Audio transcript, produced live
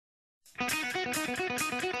Discovery.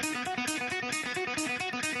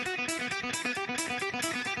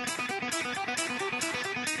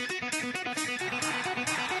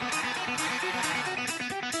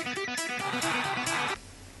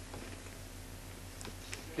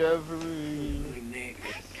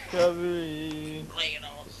 Discovery.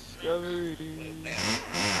 Discovery.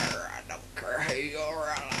 I don't care who you are,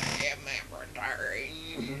 I like that map right there.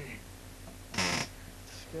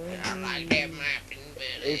 I like that mapping, but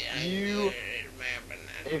If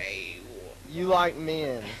you like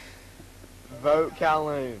men, vote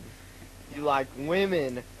Kowloon. If you like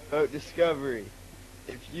women, vote Discovery.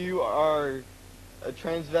 If you are a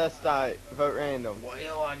transvestite, vote random.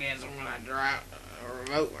 Well, I guess I'm gonna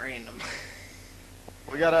vote random.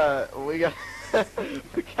 We got a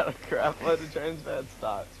crap load of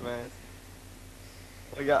transvestites, man.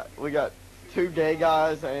 We got 2 gay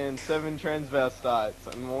guys and 7 transvestites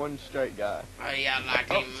and 1 straight guy. Oh yeah, I like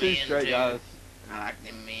them 2 men straight too. guys. I like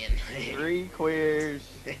them men. 3 queers,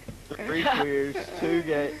 3 queers, 2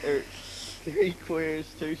 gay, 3 queers,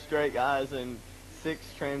 2 straight guys, and 6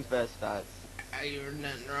 transvestites. Hey, there's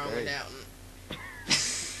nothing wrong with that one.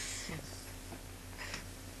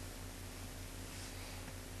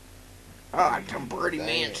 I like some pretty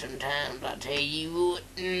men sometimes, I tell you what.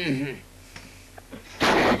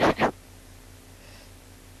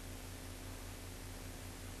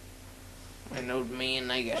 And those men,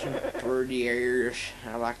 they got some pretty ears.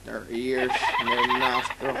 I like their ears and their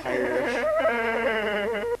nostril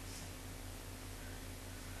hairs.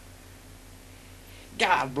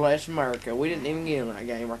 God bless America. We didn't even get in that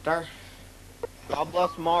game right there. God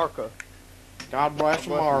bless America. God bless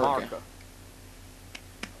America.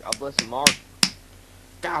 God bless America.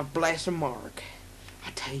 God bless America.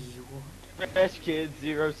 I tell you what. Fresh Kid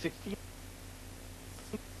 060.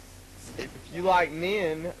 If you like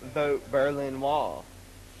men, vote Berlin Wall.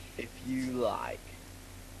 If you're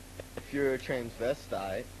a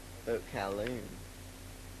transvestite, vote Kowloon.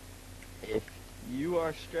 If you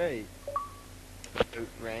are straight, vote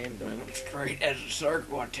random. Straight as a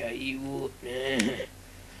circle, I tell you what.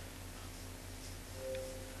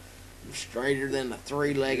 I'm straighter than a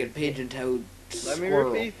 3-legged pigeon-toed Let me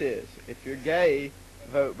squirrel. repeat this. If you're gay,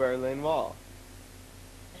 vote Berlin Wall.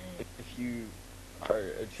 If you are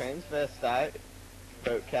a transvestite,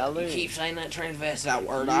 vote Kowloon. You keep saying that transvestite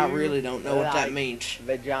word. I really don't know what that means.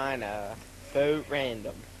 Vagina, vote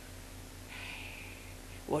random.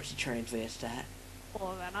 What's a transvestite?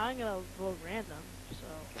 Well, then I'm gonna vote random, so...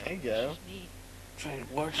 There you go. It's just me.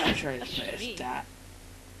 What's a transvestite?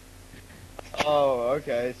 Oh,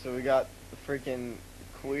 okay, so we got the freaking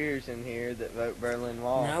queers in here that vote Berlin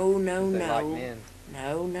Wall. No, no, 'cause they no. like men.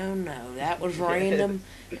 No, no, no. That was random,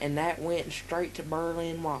 and that went straight to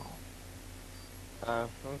Berlin Wall.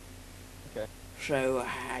 Okay. So,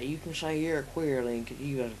 you can say you're a queerling because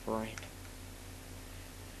you voted for random.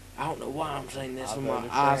 I don't know why I'm saying this I with my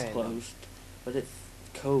voted for eyes random. closed, but it's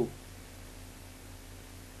cool.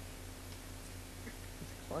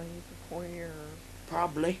 Queer.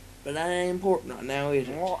 Probably, but that ain't important right now, is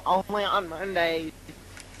it? Well, only on Mondays.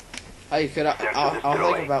 Hey,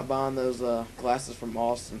 I'll think about buying those glasses from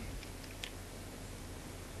Austin.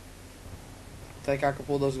 Think I could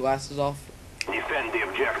pull those glasses off? Defend the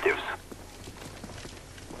objectives.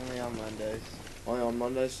 Only on Mondays. Only on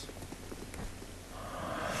Mondays?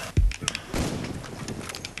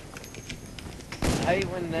 I hate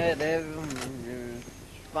when that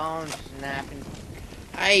phone snapping.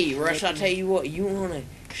 Hey, Russ, I tell you what, you wanna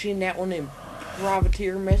send out one of them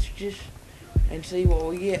privateer messages and see what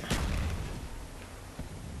we get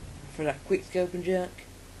for that quick scope and junk?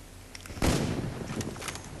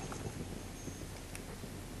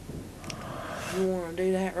 You wanna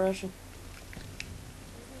do that, Russell?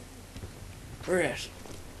 Russell.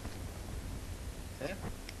 Yeah.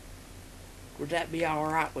 Would that be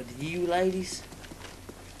alright with you ladies?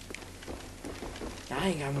 I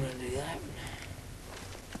think I'm gonna do that one.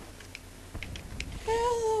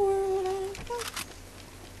 Tell the world I'm fine.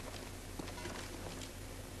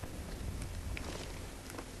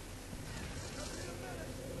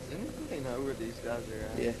 Does anybody know where these guys are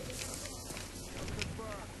at? Yeah.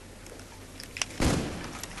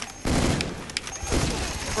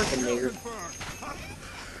 Freaking nigger.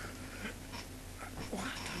 What?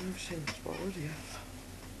 I've never seen this before. Where's he at?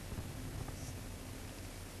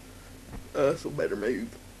 So better move.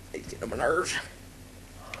 He's getting on my nerves.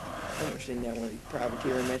 I've never seen that one of these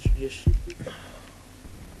privateer messages.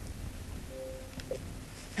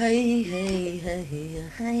 Hey, hey, hey, hey,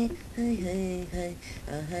 hey, hey, hey, hey, hey,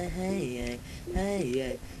 hey, hey, hey,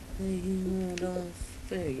 hey, you don't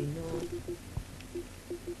feel, you know.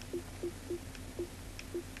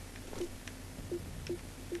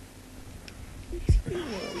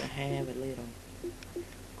 have a little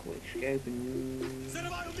quick scoping.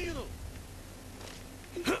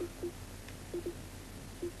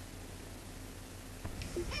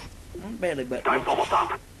 My belly button Time's almost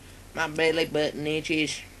up. My belly button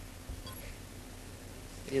itches.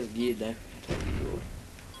 Feels good though. I tell you what.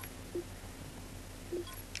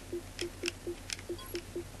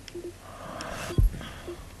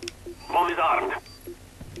 Bomb is armed.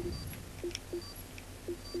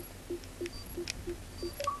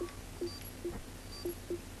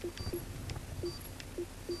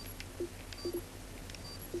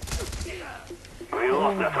 We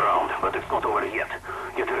lost that round, but it's not over yet.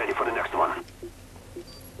 Get ready for the next one.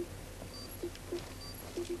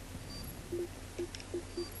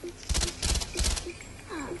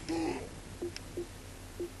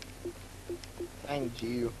 Thank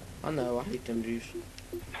you. I know, I hate them Jews.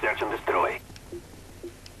 Search and destroy.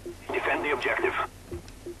 Defend the objective.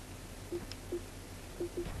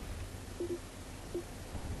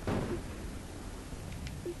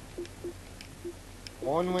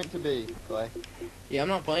 One went to B, Clay. Yeah, I'm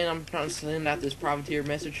not playing. I'm trying to send out this privateer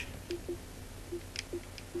message.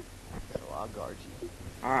 So I'll guard you.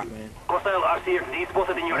 Alright, man. Hostile RCXD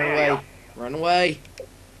spotted in your Run area. away. Run away.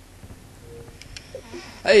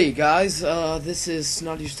 Hey guys, this is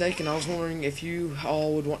Snotty Steak, and I was wondering if you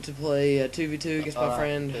all would want to play 2v2 against my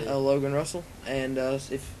friend Logan Russell, and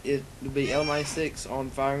if it would be L96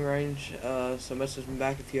 on firing range. So message me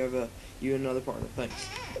back if you have you and another partner. Thanks.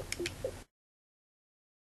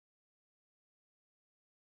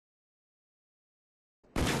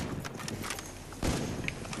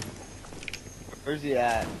 Where's he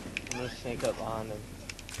at? I'm gonna sneak up behind him.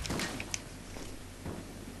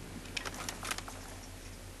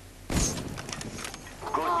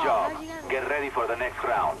 Good job. Get ready for the next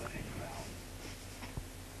round.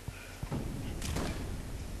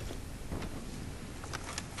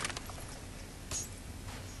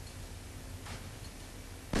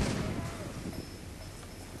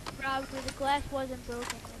 Probably the glass wasn't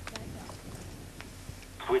broken.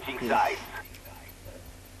 Switching sides.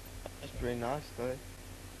 That's pretty nice, Clay.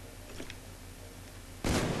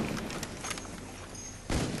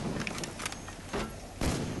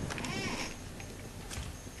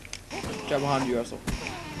 Jump behind you, Russell.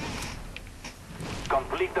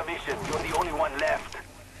 Complete the mission. You're the only one left.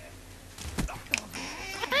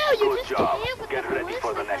 Hell, you Good just job. came with Get the ready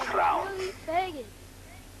for the ballistic next knife. round. What are you faggot?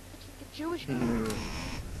 It's like a Jewish guy. Mm-hmm.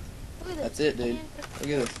 Look at this. That's it, dude. Look at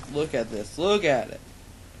this. Look at this. Look at it.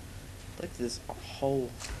 Look at this whole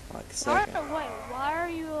second. Why are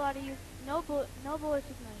you allowed to use no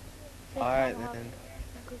ballistic knife? Alright then.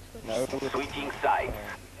 No. Switching sides.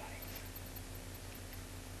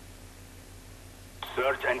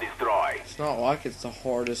 Search and destroy. It's not like it's the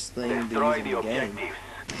hardest thing to use Destroy in the the game. objectives.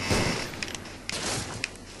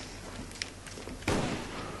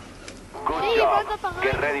 Good Hey, job. runs up behind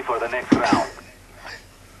Get you. ready for the next round.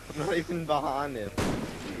 I'm not even behind him.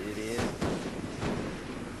 You idiot.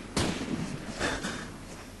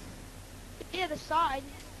 Yeah, the side.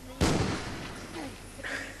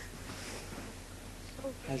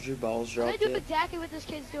 Has your balls I dropped do yet? exactly what this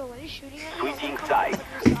kid's doing. When he's shooting at me, Switching I'm gonna sides. come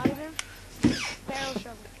up to the side of him, barrel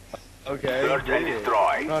shovel. Okay. Search and idiot.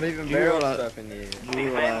 destroy. Not even You barrel realize- stuffing you.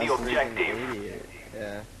 Defend the Freaking objective. idiot.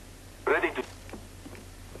 Yeah. Ready to.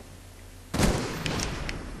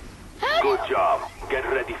 Hell Good job. Get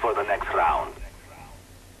ready for the next round.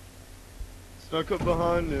 Snuck up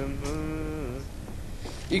behind him.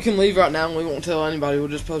 You can leave right now and we won't tell anybody. We'll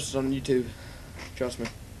just post it on YouTube. Trust me.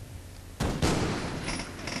 I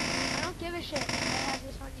don't give a shit. I have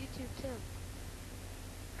this on YouTube too.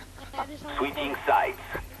 I have this on Switching YouTube. sides.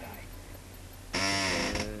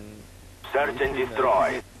 And Search and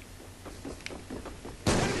destroy.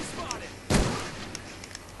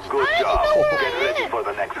 Good job. Get ready for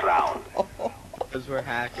the next round. because we're Sounds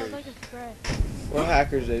hackers. like a threat. We're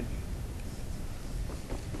hackers, dude.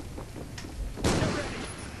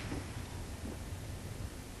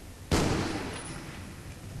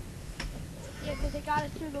 Yeah, because they got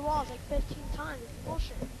us through the walls like 15 times. It's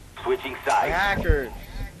bullshit. Switching We're sides. hackers.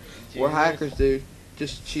 We're Genius. hackers, dude.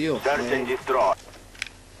 Just chill, Search and man. destroy.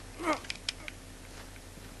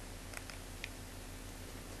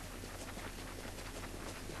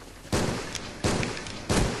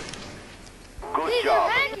 Good These are job.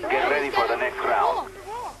 hackers. Get ready for the next round.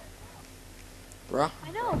 Bruh.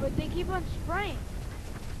 I know, but they keep on spraying.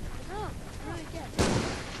 I know. I really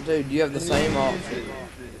get. Dude, you have the same option.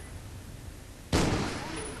 Come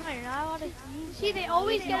on, you're not allowed to use. See, they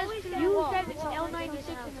always get us through the wall. It's an L96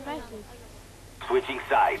 in the message. Switching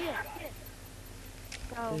sides. Yeah.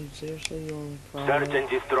 Oh. Dude, seriously, you want to Search and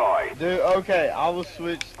destroy. Dude, okay, I will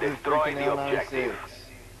switch to Destroy freaking the L96. objective.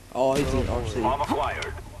 Oh, he's in RC. Bomb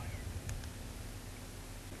acquired.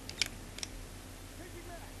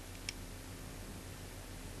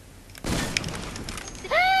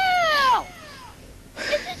 Help!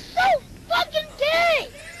 This is so fucking gay!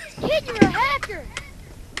 Kid, you're a hacker!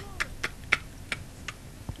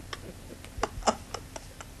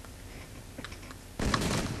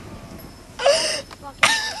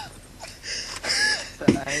 It's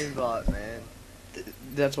an aimbot, man.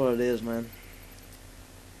 That's what it is, man.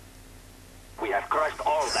 We have crushed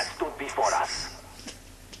all that stood before us.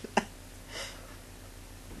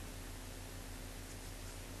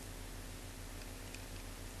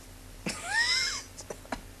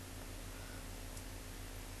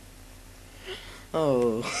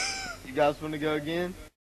 Oh. You guys want to go again?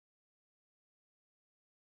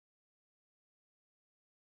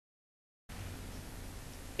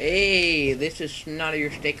 Hey, this is Snotty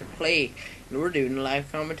Your Steak of Play, and we're doing a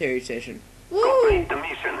live commentary session. Woo! Complete the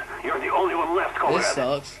mission. You're the only one left, comrade. This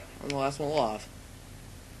sucks. I'm the last one alive.